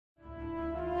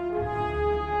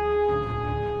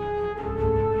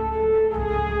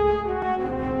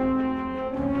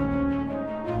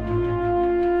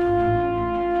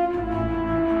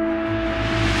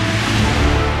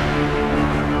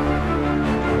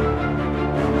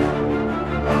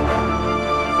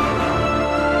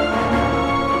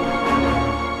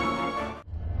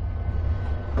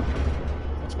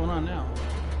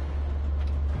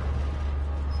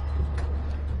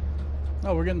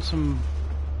getting some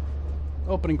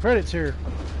opening credits here.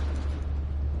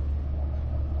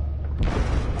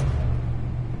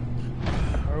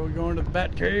 Are we going to the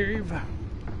Bat Cave?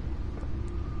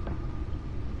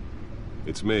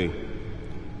 It's me.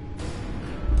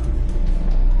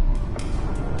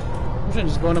 I should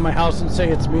just go into my house and say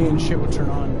it's me and shit would turn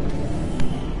on.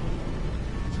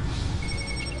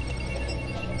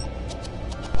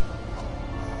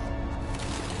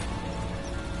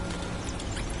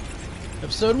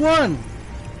 Episode 1!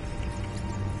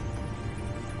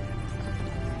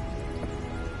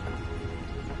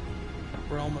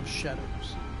 Realm of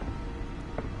Shadows.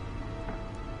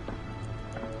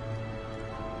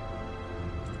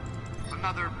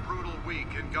 Another brutal week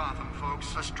in Gotham,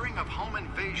 folks. A string of home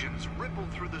invasions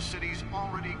rippled through the city's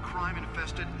already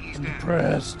crime-infested East End.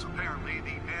 Impressed. Apparently,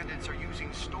 the bandits are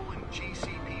using stolen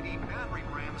GCPD battering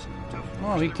rams to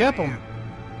Oh, he kept them.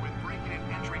 with break-in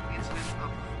and entry incidents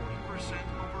up 40%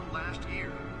 over last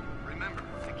year. Remember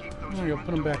to keep those I'm gonna front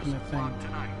put them back in doors the thing. locked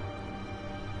tonight.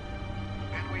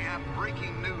 And we have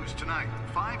breaking news tonight.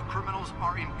 5 criminals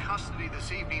are in custody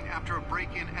this evening after a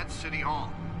break-in at City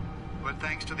Hall. But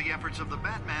thanks to the efforts of the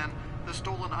Batman, the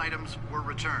stolen items were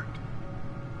returned.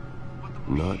 But the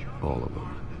Not most all of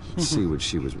them. Let's see what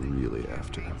she was really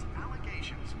after.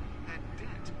 allegations that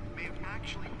Dent may have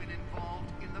actually been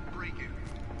involved in the break-in.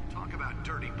 Talk about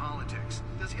dirty politics.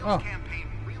 Does Hill's campaign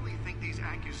really think these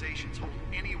accusations hold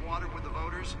any water with the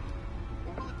voters?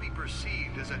 Or will it be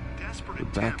perceived as a desperate The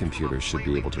attempt Bat computer from a should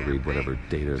be able to flailing read whatever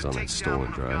campaign data is to on take that stolen down one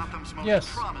of drive? Gotham's most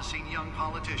Yes. promising young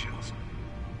politicians.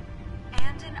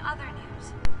 And in other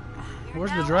news,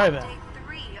 Where's we're the now drive on at? day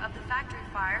 3 of the factory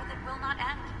fire that will not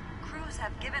end. Crews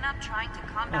have given up trying to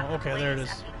combat Oh, okay, the there it blaze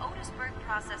is. at the Otisburg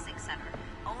Processing Center,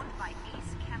 owned by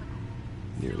Ace Chemical.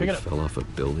 Pick Nearly it up. fell off a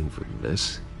building for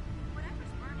this.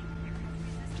 Whatever's burning here has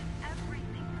resisted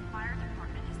everything the fire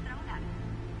department has thrown at it.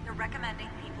 They're recommending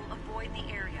people avoid the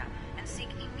area and seek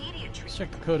immediate treatment.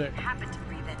 Check the codec. Happen to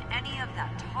breathe in any of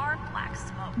that tar black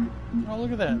smoke. Oh,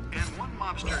 look at that. And one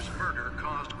mobster's murder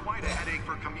caused quite a headache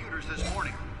for commuters this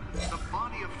morning. The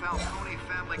body of Falcone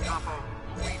family capo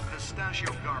Louis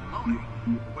Pistachio Garmoni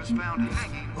was found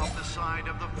hanging off the side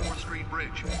of the 4th Street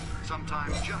Bridge,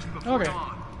 sometime just before Okay.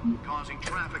 dawn, causing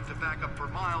traffic to back up for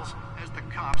miles as the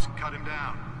cops cut him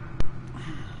down.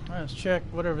 Let's check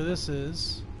whatever this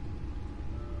is.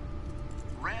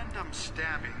 Random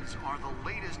stabbings are the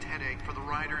latest headache for the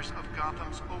riders of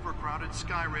Gotham's overcrowded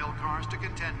Skyrail cars to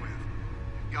contend with.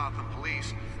 Gotham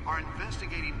police are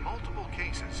investigating multiple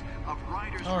cases of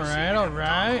riders receiving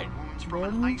alright. abdominal wounds from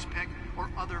Gordon. an ice pick or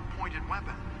other pointed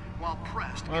weapon, while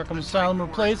pressed into Arkham the Asylum tight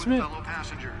corners replacement. with fellow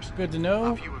passengers. Good to know.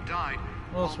 A few have died,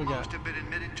 What else while we got? most have been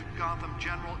admitted to Gotham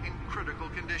General in critical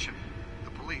condition.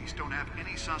 The police don't have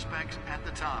any suspects at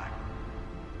the time.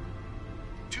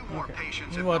 2 more Okay.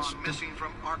 patients We have watched gone the- missing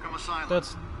from Arkham Asylum,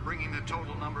 That's- bringing the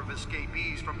total number of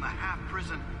escapees from the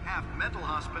half-prison, half-mental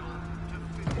hospital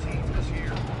to 15 this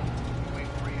year. Only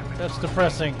 3 have been That's caught.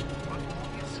 depressing. But all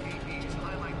the escapees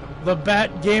highlight The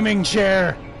Bat Gaming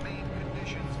Chair. humane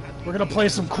conditions at the We're gonna play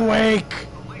some Quake.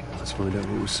 The latest Let's find out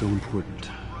what was so important.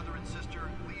 brother and sister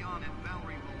Leon and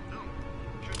Valerie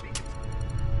Muldoon should be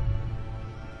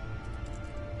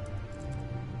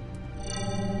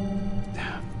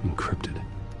Encrypted.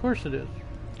 Of course it is.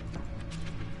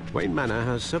 Wayne Manor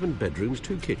has 7 bedrooms,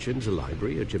 2 kitchens, a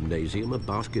library, a gymnasium, a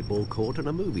basketball court, and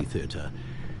a movie theatre.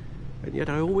 And yet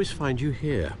I always find you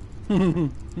here,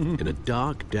 in a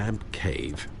dark, damp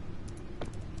cave,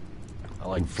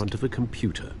 in front of a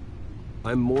computer.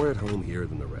 I'm more at home here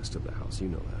than the rest of the house, you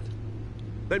know that.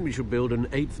 Then we should build an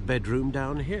 8th bedroom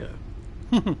down here.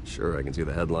 Sure, I can see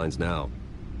the headlines now.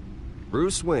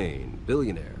 Bruce Wayne,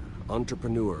 billionaire,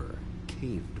 entrepreneur,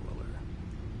 cave dweller.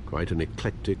 Quite an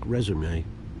eclectic resume.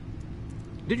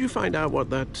 Did you find out what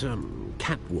that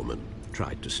Catwoman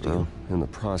tried to steal? Well, in the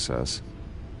process,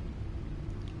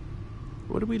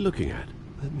 What are we looking at?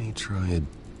 let me try a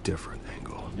different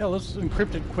angle. Yeah, let's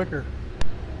encrypt it quicker.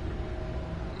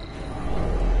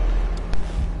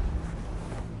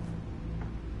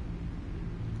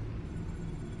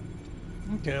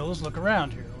 Okay, let's look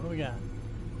around here. What do we got?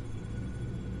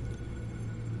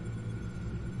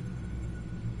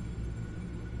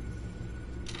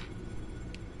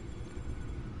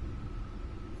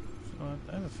 So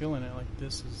I have a feeling that like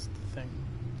this is the thing.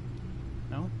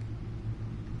 No?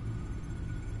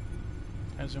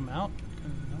 Can I zoom out?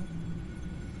 No.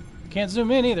 Can't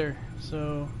zoom in either,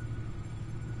 so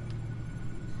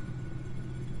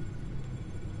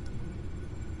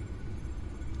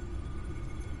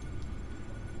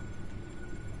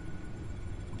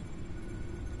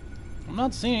I'm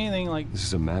not seeing anything like This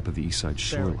is a map of the east side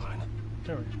There we go. shoreline.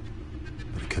 There we go.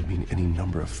 But it could mean any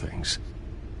number of things.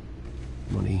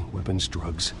 Money, weapons,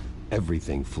 drugs,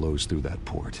 everything flows through that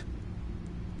port.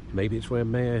 Maybe it's where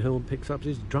Mayor Hill picks up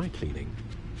his dry cleaning.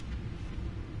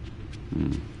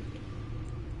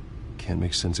 Can't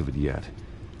make sense of it yet.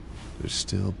 There's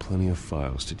still plenty of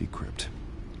files to decrypt.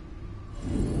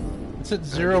 It's at In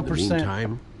 0%. the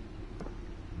meantime,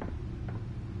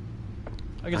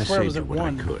 I I guess where it was saved at what I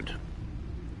 1. could.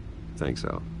 Thanks,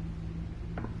 Al.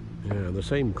 Yeah, the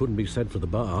same couldn't be said for the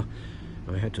bar.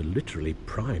 I had to literally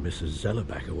pry Mrs. Zeller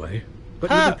back away. But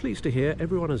you'll be pleased to hear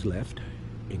everyone has left,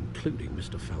 including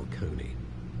Mr. Falcone.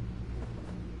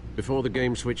 Before the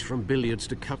game switched from billiards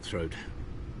to cutthroat.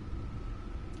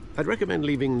 I'd recommend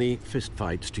leaving the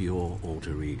fistfights to your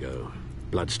alter ego.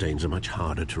 Bloodstains are much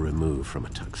harder to remove from a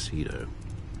tuxedo.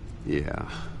 Yeah,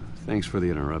 thanks for the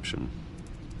interruption.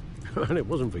 And it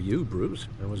wasn't for you, Bruce.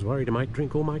 I was worried I might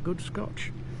drink all my good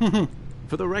scotch.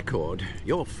 For the record,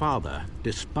 your father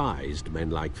despised men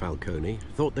like Falcone,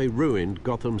 thought they ruined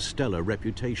Gotham's stellar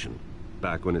reputation.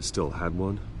 Back when it still had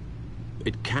one?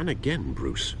 It can again,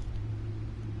 Bruce.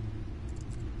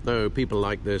 Though people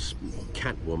like this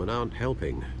Catwoman aren't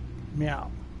helping.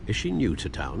 Meow. Is she new to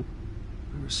town?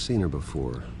 Never seen her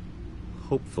before.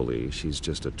 Hopefully, she's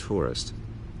just a tourist.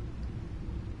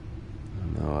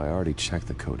 No, I already checked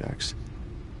the codex.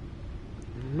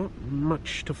 Not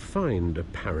much to find,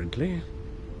 apparently.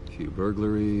 Few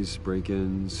burglaries,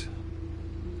 break-ins.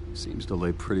 Seems to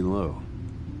lay pretty low.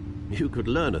 You could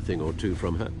learn a thing or two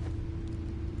from her.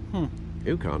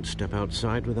 You can't step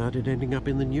outside without it ending up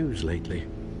in the news lately.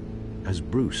 As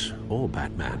Bruce or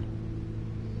Batman.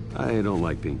 I don't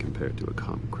like being compared to a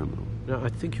common criminal. No, I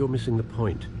think you're missing the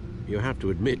point. You have to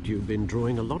admit you've been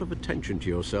drawing a lot of attention to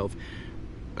yourself,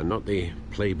 and not the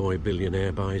playboy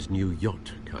billionaire buys new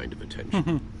yacht kind of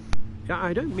attention.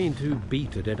 I don't mean to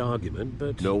beat a dead argument,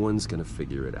 but... No one's gonna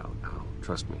figure it out, Al.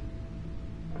 Trust me.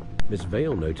 Miss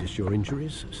Vale noticed your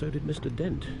injuries, so did Mr.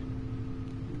 Dent.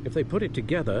 If they put it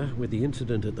together with the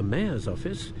incident at the mayor's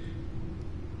office,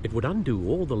 it would undo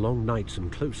all the long nights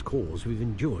and close calls we've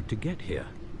endured to get here.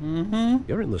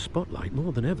 You're in the spotlight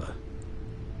more than ever.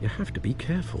 You have to be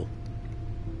careful.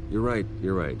 You're right.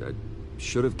 I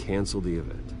should have canceled the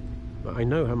event. I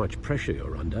know how much pressure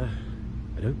you're under.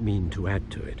 I don't mean to add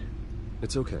to it.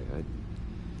 It's okay.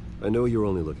 I know you're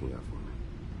only looking out for me.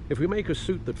 If we make a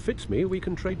suit that fits me, we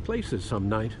can trade places some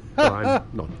night. Though I'm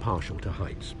not partial to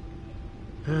heights.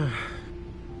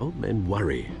 Old men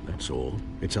worry, that's all.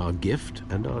 It's our gift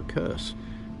and our curse.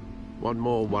 One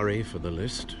more worry for the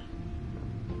list.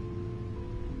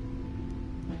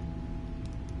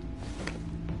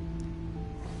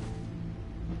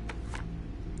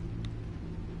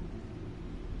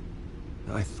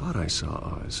 I thought I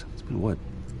saw Oz. It's been, what,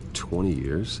 20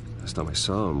 years? Last time I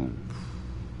saw him,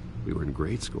 we were in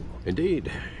grade school. Indeed,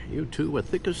 you two were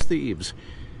thick as thieves.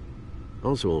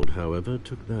 Oswald, however,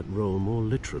 took that role more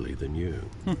literally than you.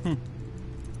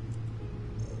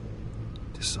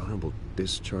 Dishonorable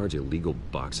discharge, illegal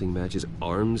boxing matches,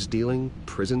 arms dealing,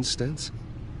 prison stints?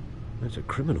 That's a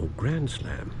criminal grand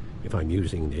slam, if I'm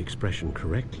using the expression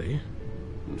correctly.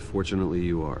 Unfortunately,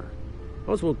 you are.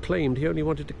 Oswald claimed he only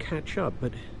wanted to catch up,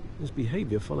 but his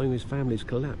behavior following his family's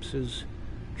collapse is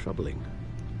troubling.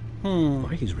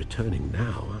 Why he's returning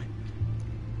now, I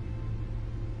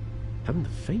haven't the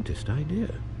faintest idea.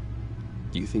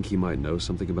 You think he might know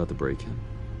something about the break-in?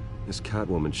 This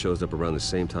Catwoman shows up around the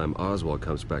same time Oswald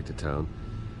comes back to town.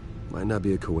 Might not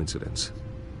be a coincidence.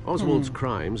 Oswald's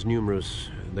crimes, numerous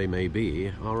they may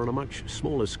be, are on a much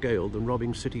smaller scale than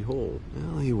robbing City Hall.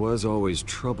 Well, he was always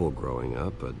trouble growing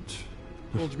up, but...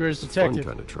 World's greatest fun detective.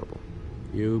 kind of trouble.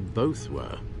 You both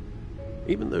were.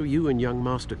 Even though you and young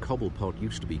Master Cobblepot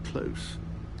used to be close.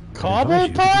 I advise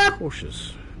you to Cobblepot? be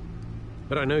cautious.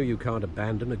 But I know you can't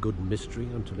abandon a good mystery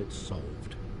until it's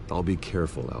solved. I'll be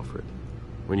careful, Alfred.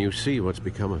 When you see what's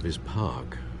become of his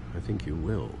park, I think you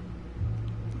will.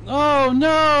 Oh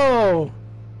no!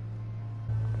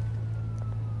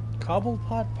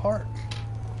 Cobblepot Park.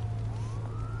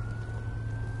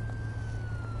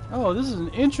 Oh, this is an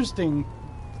interesting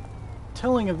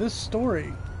telling of this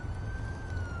story.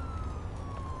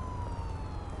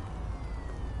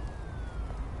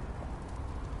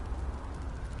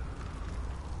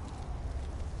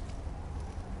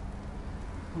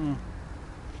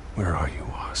 Where are you,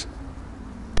 Oz?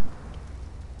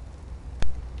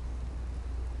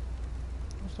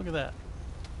 Let's look at that.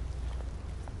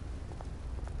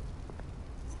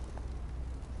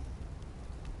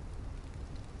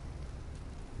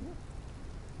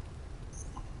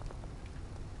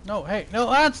 No, hey, no,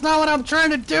 that's not what I'm trying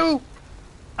to do!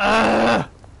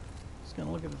 Just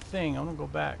gonna look at the thing. I want to go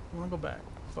back. I want to go back.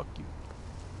 Fuck you.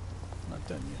 I'm not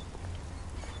done yet.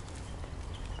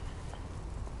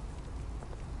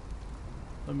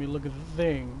 Let me look at the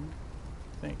thing.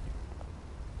 Thank you.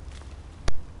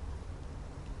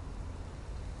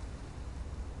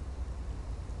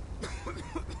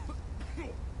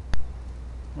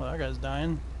 Well, that guy's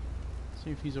dying. See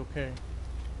if he's okay.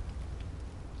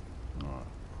 Oh.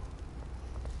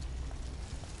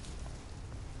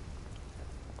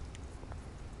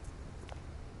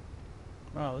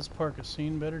 Wow, this park has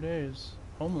seen better days.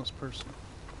 Homeless person.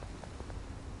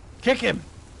 Kick him!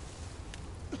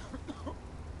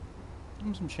 Give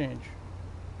him some change.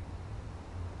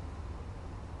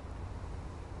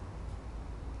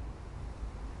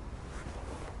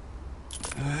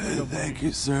 Thank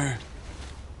you, sir.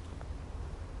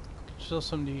 Still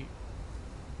something to eat.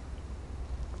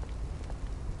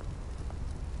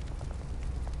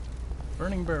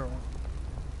 Burning barrel.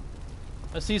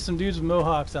 I see some dudes with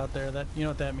mohawks out there. That, you know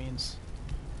what that means.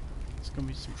 It's gonna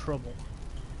be some trouble.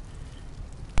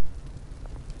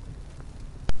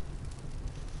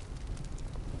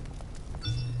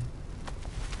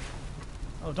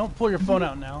 Oh, don't pull your phone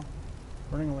out now.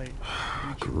 Running late.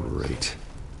 Great.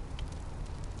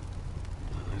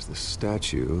 There's the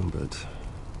statue, but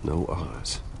no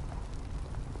Oz.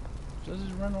 Says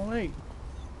he's running late.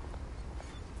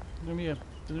 There's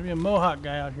gonna be a mohawk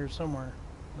guy out here somewhere.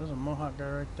 There's a mohawk guy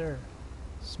right there.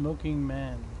 Smoking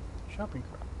man. Shopping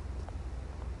cart.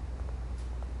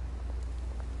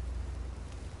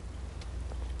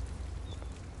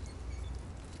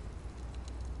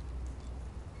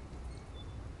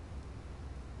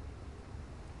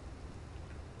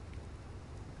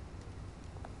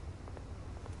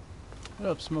 What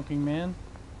up, smoking man?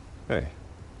 Hey.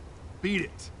 Beat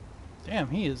it. Damn,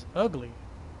 he is ugly.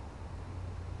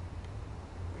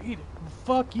 Beat it.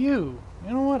 Fuck you.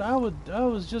 You know what? I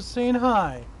was just saying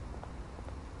hi.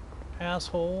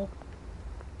 Asshole.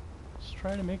 Just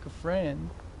trying to make a friend.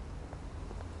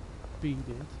 Beat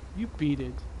it. You beat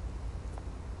it.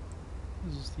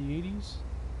 Is this the 80s?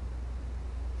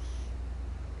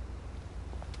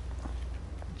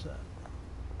 What's that?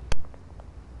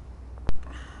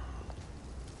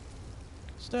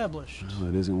 Established. Well,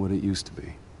 it isn't what it used to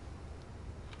be.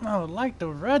 I would like to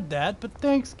have read that, but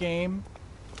thanks, game.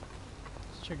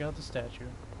 Let's check out the statue.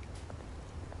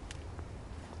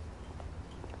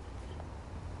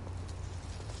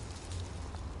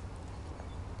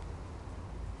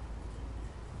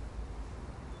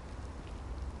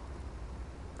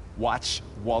 Watch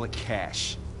wall of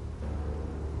cash.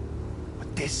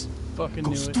 But this Fucking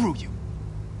goes knew it. through you.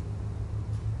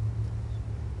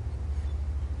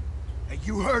 Hey,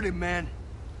 you heard him, man.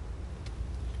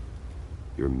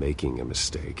 You're making a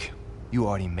mistake. You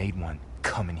already made one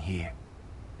coming here.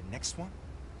 The next one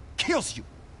kills you.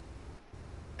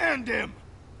 End him.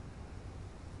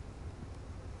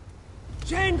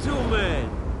 Gentlemen!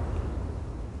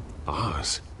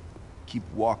 Oz? Keep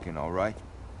walking, all right?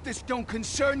 This don't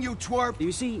concern you, twerp.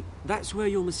 You see, that's where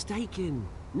you're mistaken.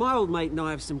 My old mate and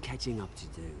I have some catching up to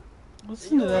do.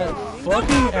 Listen to that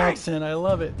fucking accent. I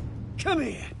love it. Come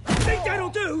here! Think that'll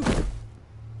do?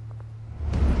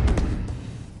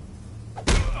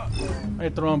 I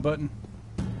hit the wrong button.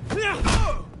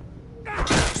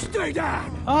 Stay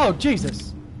down! Oh,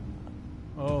 Jesus.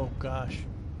 Oh, gosh.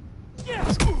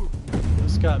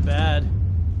 This got bad.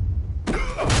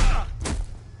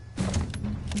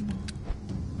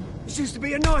 This used to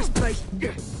be a nice place.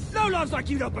 No lives like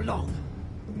you don't belong.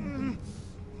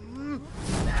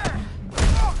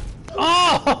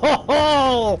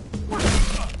 Oh!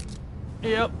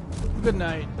 Yep. Good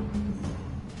night.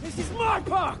 This is my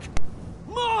park!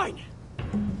 Mine!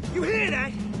 You hear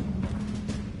that?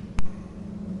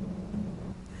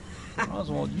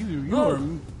 Oswald, you Oh,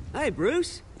 were... hey,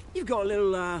 Bruce. You've got a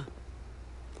little,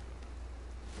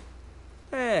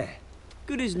 hair.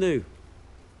 Good as new.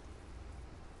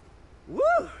 Woo!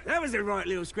 That was a right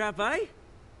little scrap, eh?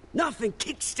 Nothing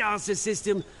kickstarts the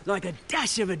system like a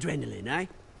dash of adrenaline, eh?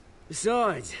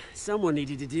 Besides, someone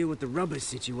needed to deal with the rubber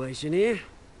situation here.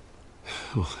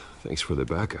 Well, thanks for the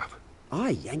backup. I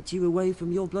yanked you away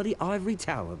from your bloody ivory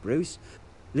tower, Bruce.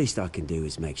 Least I can do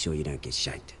is make sure you don't get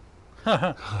shanked.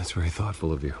 Oh, that's very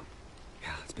thoughtful of you.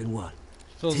 It's been what?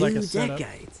 Feels 2 like a setup.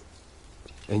 decades.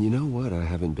 And you know what? I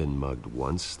haven't been mugged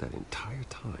once that entire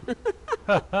time.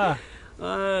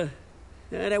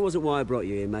 Yeah, that wasn't why I brought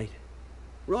you here, mate.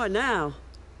 Right now,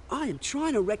 I am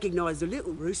trying to recognize the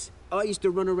little Bruce I used to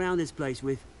run around this place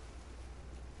with.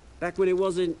 Back when it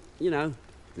wasn't, you know,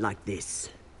 like this.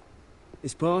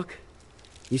 This park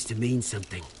used to mean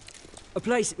something. A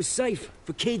place that was safe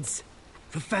for kids,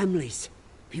 for families.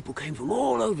 People came from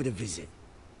all over to visit.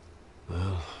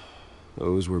 Well,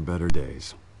 those were better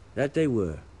days. That they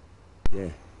were. Yeah.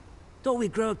 Thought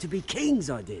we'd grow up to be kings,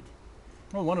 I did.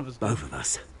 Well, one of us did. Both of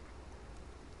us.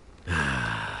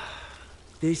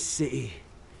 This city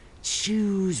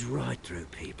chews right through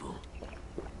people.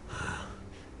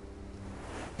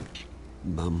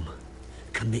 Mum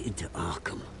committed to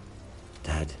Arkham.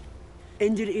 Dad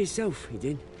ended it himself, he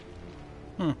did.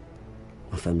 My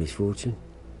family's fortune.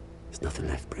 There's nothing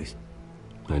left, Bruce.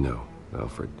 I know.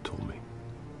 Alfred told me.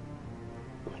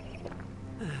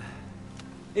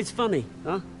 It's funny,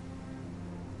 huh?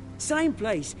 Same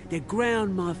place that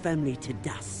ground my family to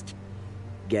dust.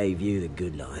 Gave you the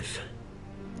good life.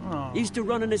 Oh. Used to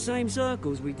run in the same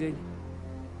circles we did.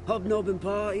 Hobnobbing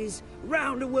parties,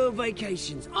 round-the-world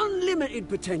vacations, unlimited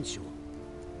potential.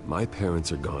 My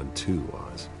parents are gone too,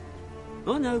 Oz.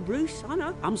 I know, Bruce, I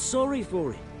know. I'm sorry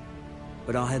for it.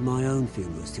 But I had my own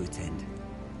funerals to attend.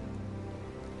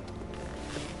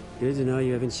 Good to know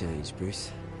you haven't changed,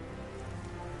 Bruce.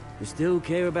 You still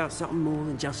care about something more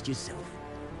than just yourself.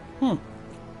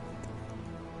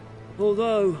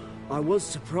 Although, I was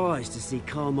surprised to see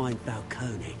Carmine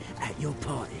Falcone at your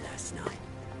party last night.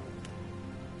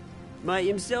 Made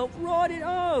himself right at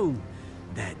home.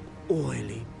 That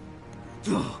oily...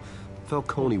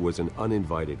 Falcone was an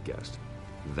uninvited guest.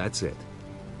 That's it.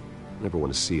 Never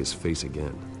want to see his face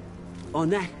again. On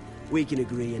that, we can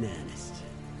agree in earnest.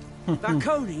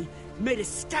 Falcone made a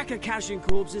stack of cash and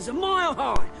corpses a mile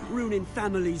high, ruining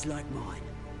families like mine.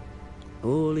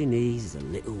 All he needs is a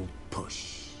little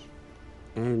push.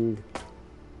 And...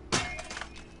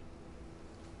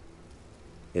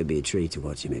 it'd be a treat to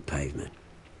watch him hit pavement.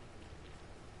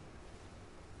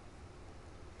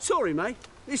 Sorry, mate.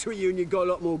 This reunion got a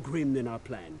lot more grim than I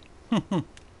planned.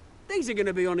 Things are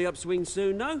gonna be on the upswing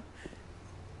soon, though.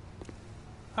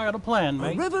 I got a plan, A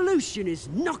mate. revolution is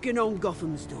knocking on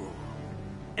Gotham's door.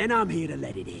 And I'm here to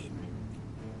let it in.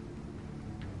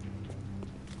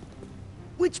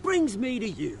 Which brings me to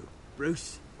you,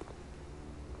 Bruce.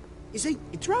 You see,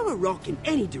 you throw a rock in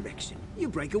any direction, you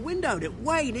break a window that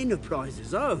Wayne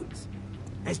Enterprises owns.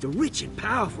 As the rich and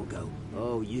powerful go,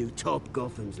 oh, you top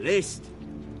Gotham's list.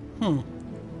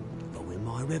 But when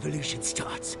my revolution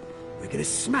starts, we're gonna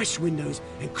smash windows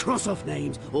and cross off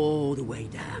names all the way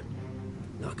down.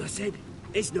 Like I said,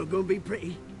 it's not gonna be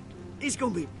pretty. It's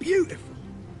gonna be beautiful.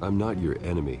 I'm not your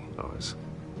enemy, Oz.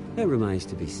 That remains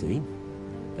to be seen,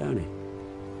 don't it?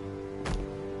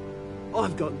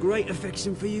 I've got great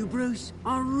affection for you, Bruce.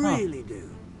 I really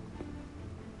do.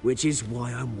 Which is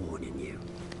why I'm warning you.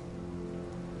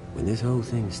 When this whole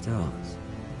thing starts,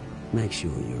 make sure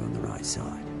you're on the right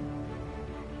side.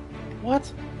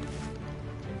 What?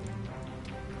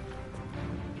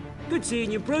 Good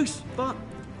seeing you, Bruce, but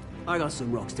I got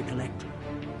some rocks to collect.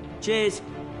 Cheers.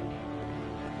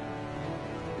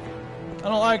 I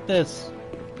don't like this.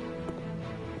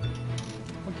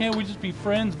 Why can't we just be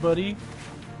friends, buddy?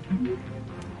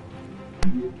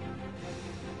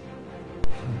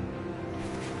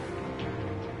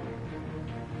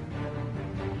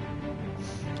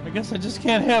 I guess I just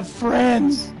can't have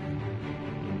friends.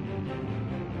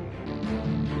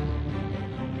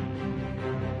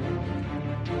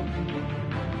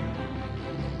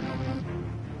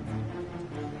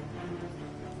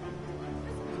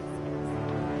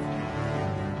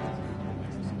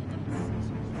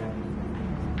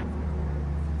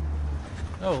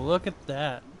 Oh, look at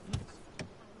that.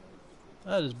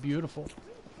 That is beautiful.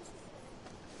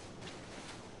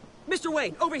 Mr.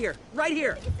 Wayne, over here, right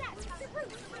here.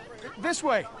 This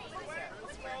way.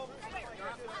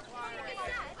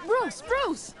 Bruce,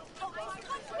 Bruce!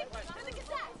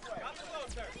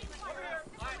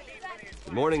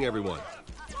 Good morning, everyone.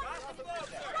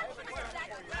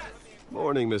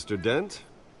 Morning, Mr. Dent.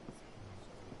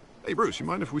 Hey, Bruce, you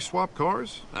mind if we swap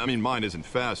cars? I mean, mine isn't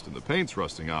fast and the paint's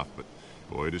rusting off, but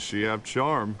boy, does she have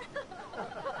charm.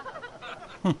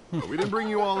 We didn't bring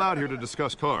you all out here to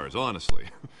discuss cars, honestly.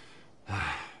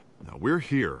 Now, we're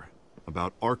here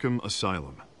about Arkham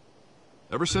Asylum.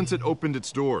 Ever since it opened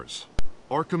its doors,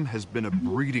 Arkham has been a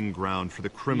breeding ground for the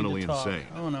criminally insane.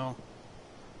 Oh, no.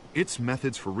 Its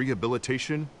methods for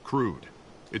rehabilitation, crude.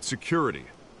 Its security,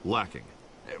 lacking.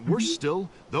 And worse still,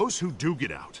 those who do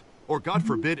get out, or God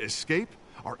forbid, escape,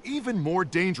 are even more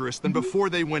dangerous than before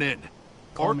they went in.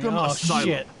 Arkham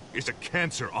Asylum is a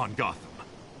cancer on Gotham.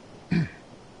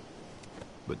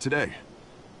 But today,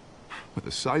 with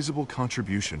a sizable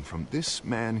contribution from this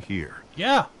man here,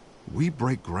 we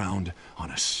break ground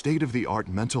on a state-of-the-art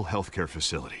mental health care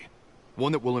facility.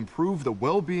 One that will improve the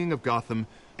well-being of Gotham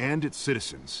and its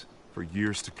citizens for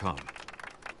years to come.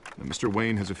 Now, Mr.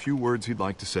 Wayne has a few words he'd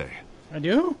like to say. I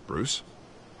do? Bruce?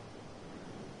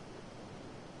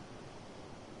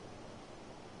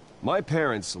 My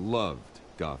parents loved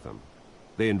Gotham.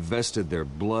 They invested their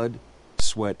blood,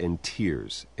 sweat, and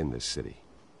tears in this city.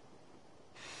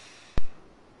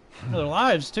 Their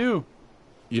lives, too.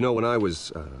 You know, when I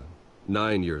was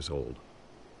 9 years old,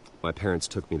 my parents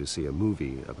took me to see a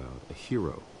movie about a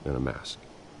hero in a mask.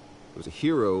 It was a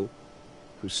hero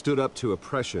who stood up to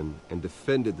oppression and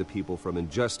defended the people from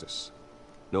injustice,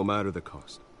 no matter the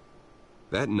cost.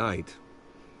 That night,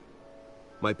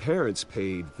 my parents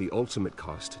paid the ultimate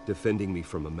cost defending me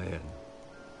from a man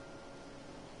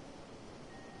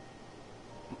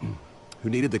who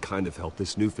needed the kind of help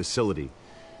this new facility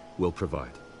will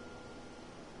provide.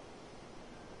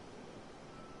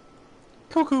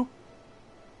 Cuckoo.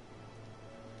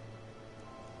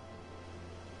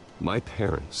 My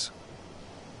parents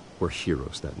were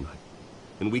heroes that night,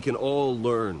 and we can all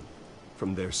learn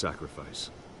from their sacrifice.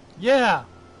 Yeah.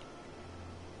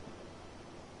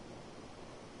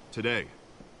 Today,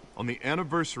 on the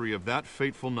anniversary of that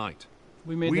fateful night,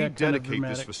 We made that kind of dedicate this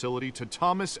dramatic. facility to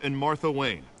Thomas and Martha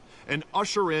Wayne and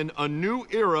usher in a new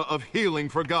era of healing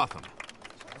for Gotham.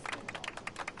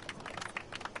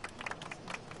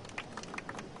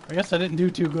 I guess I didn't do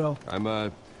too well.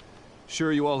 I'm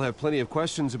sure you all have plenty of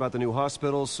questions about the new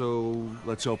hospital, so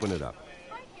let's open it up.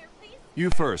 You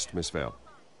first, Miss Vale.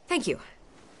 Thank you.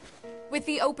 With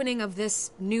the opening of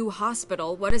this new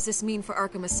hospital, what does this mean for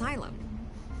Arkham Asylum?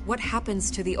 What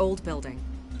happens to the old building?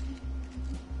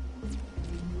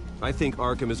 I think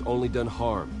Arkham has only done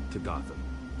harm to Gotham.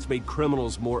 It's made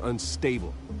criminals more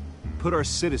unstable, put our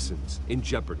citizens in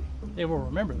jeopardy. They will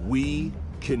remember that. We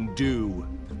can do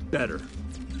better.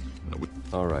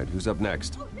 All right, who's up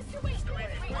next?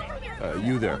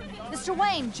 You there. Mr.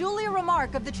 Wayne, Julia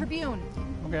Remark of the Tribune.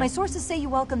 Okay. My sources say you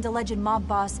welcomed alleged mob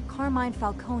boss Carmine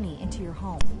Falcone into your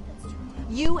home.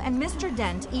 You and Mr.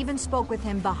 Dent even spoke with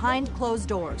him behind closed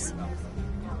doors.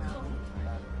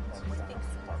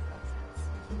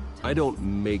 I don't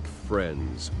make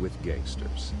friends with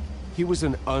gangsters. He was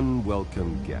an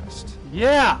unwelcome guest.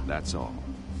 Yeah. That's all.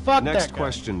 Fuck Next that guy.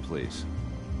 question, please.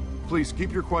 Please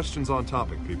keep your questions on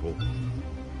topic, people.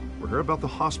 We're here about the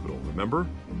hospital, remember?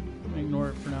 I'm gonna ignore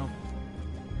it for now.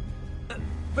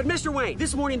 But Mr. Wayne,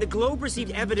 this morning the Globe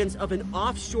received evidence of an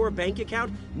offshore bank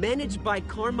account managed by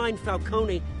Carmine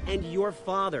Falcone and your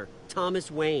father, Thomas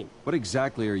Wayne. What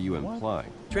exactly are you implying?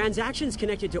 Transactions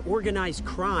connected to organized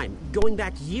crime, going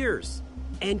back years,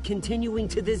 and continuing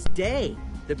to this day.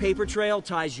 The paper trail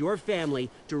ties your family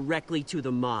directly to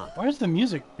the mob. Why is the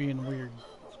music being weird?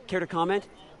 Care to comment?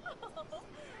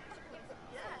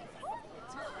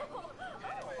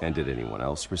 And did anyone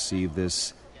else receive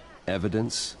this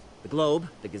evidence? The Globe,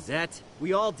 the Gazette,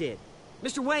 we all did.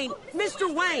 Mr. Wayne,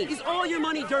 is all your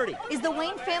money dirty? Is the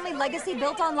Wayne family legacy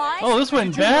built on lies? Oh, this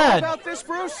went Did you know bad. about this,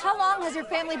 Bruce? How long has your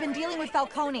family been dealing with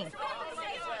Falcone?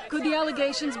 Could the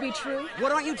allegations be true?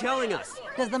 What aren't you telling us?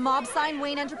 Does the mob sign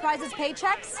Wayne Enterprises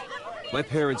paychecks? My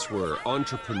parents were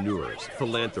entrepreneurs,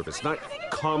 philanthropists, not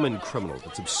common criminals.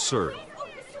 It's absurd.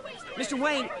 Mr.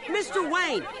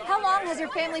 Wayne! How long has your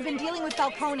family been dealing with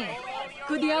Falcone?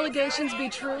 Could the allegations be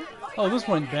true? Oh, this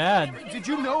went bad. Did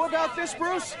you know about this,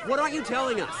 Bruce? What aren't you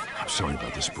telling us? I'm sorry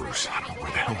about this, Bruce. I don't know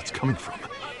where the hell it's coming from.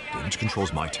 Damage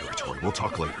control's my territory. We'll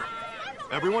talk later.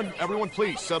 Everyone,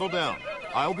 please, settle down.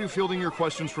 I'll be fielding your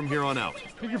questions from here on out.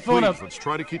 Pick your phone Please, up. let's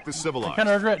try to keep this I civilized. kind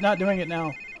of regret not doing it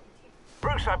now.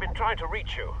 Bruce, I've been trying to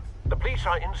reach you. The police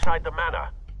are inside the manor.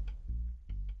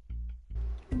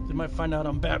 They might find out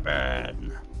I'm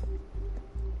Batman.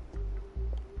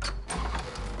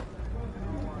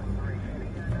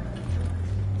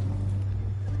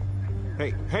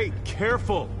 Hey,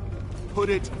 careful! Put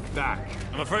it back.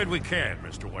 I'm afraid we can't,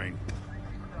 Mr. Wayne.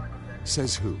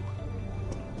 Says who?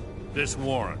 This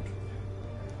warrant.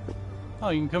 Oh,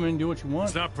 you can come in and do what you want.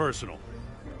 It's not personal.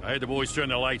 I had the boys turn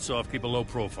the lights off, keep a low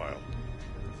profile.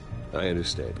 I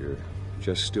understand. You're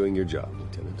just doing your job,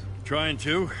 Lieutenant. Trying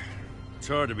to. It's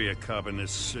hard to be a cop in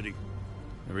this city.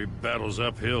 Every battle's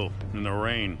uphill, in the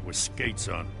rain, with skates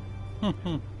on.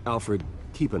 Alfred,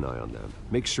 keep an eye on them.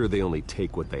 Make sure they only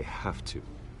take what they have to.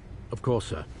 Of course,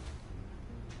 sir.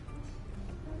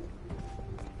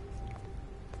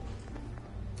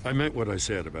 I meant what I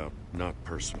said about not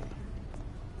personal.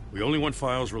 We only want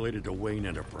files related to Wayne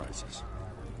Enterprises.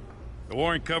 The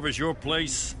warrant covers your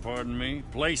place, pardon me,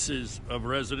 places of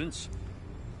residence,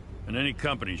 and any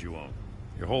companies you own.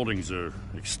 Your holdings are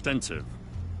extensive.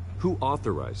 Who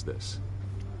authorized this?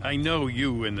 I know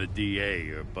you and the DA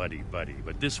are buddy-buddy,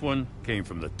 but this one came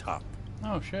from the top.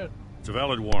 Oh, shit. It's a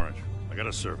valid warrant. I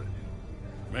gotta serve it.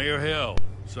 Mayor Hill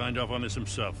signed off on this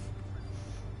himself.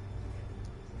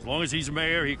 As long as he's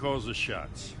mayor, he calls the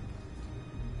shots.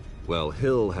 Well,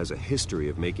 Hill has a history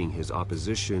of making his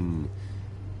opposition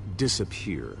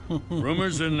disappear.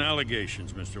 Rumors and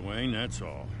allegations, Mr. Wayne, that's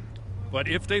all. But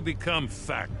if they become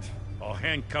fact, I'll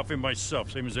handcuff him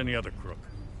myself, same as any other crook.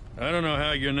 I don't know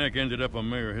how your neck ended up on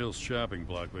Mayor Hill's shopping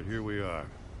block, but here we are.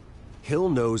 Hill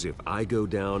knows if I go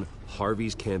down,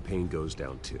 Harvey's campaign goes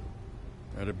down too.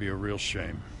 That'd be a real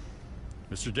shame.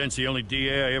 Mr. Dent's the only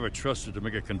DA I ever trusted to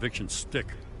make a conviction stick.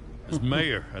 As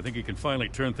mayor, I think he can finally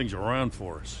turn things around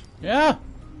for us. Yeah?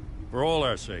 For all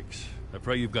our sakes, I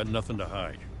pray you've got nothing to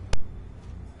hide.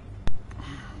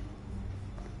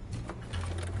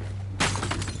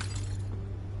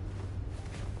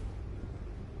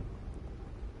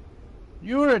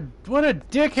 What a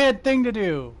dickhead thing to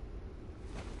do.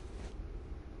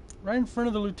 Right in front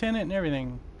of the lieutenant and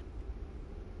everything.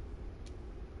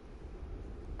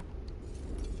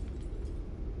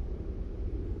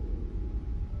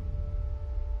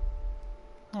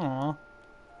 Aw.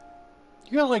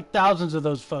 You got like thousands of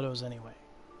those photos anyway.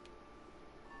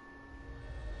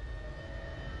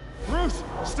 Bruce,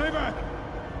 stay back!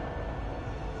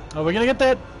 Oh, we're gonna get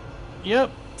that?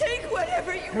 Yep. Take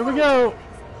whatever you Here we go.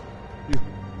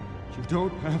 You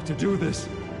don't have to do this.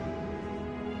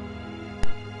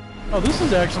 Oh, this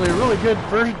is actually a really good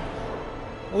version.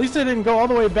 At least I didn't go all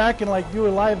the way back and like do a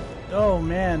live. Oh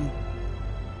man.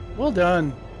 Well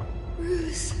done.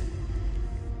 Bruce.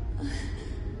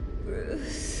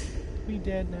 Bruce. Be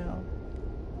dead now.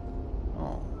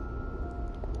 Oh.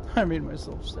 I made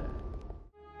myself sad.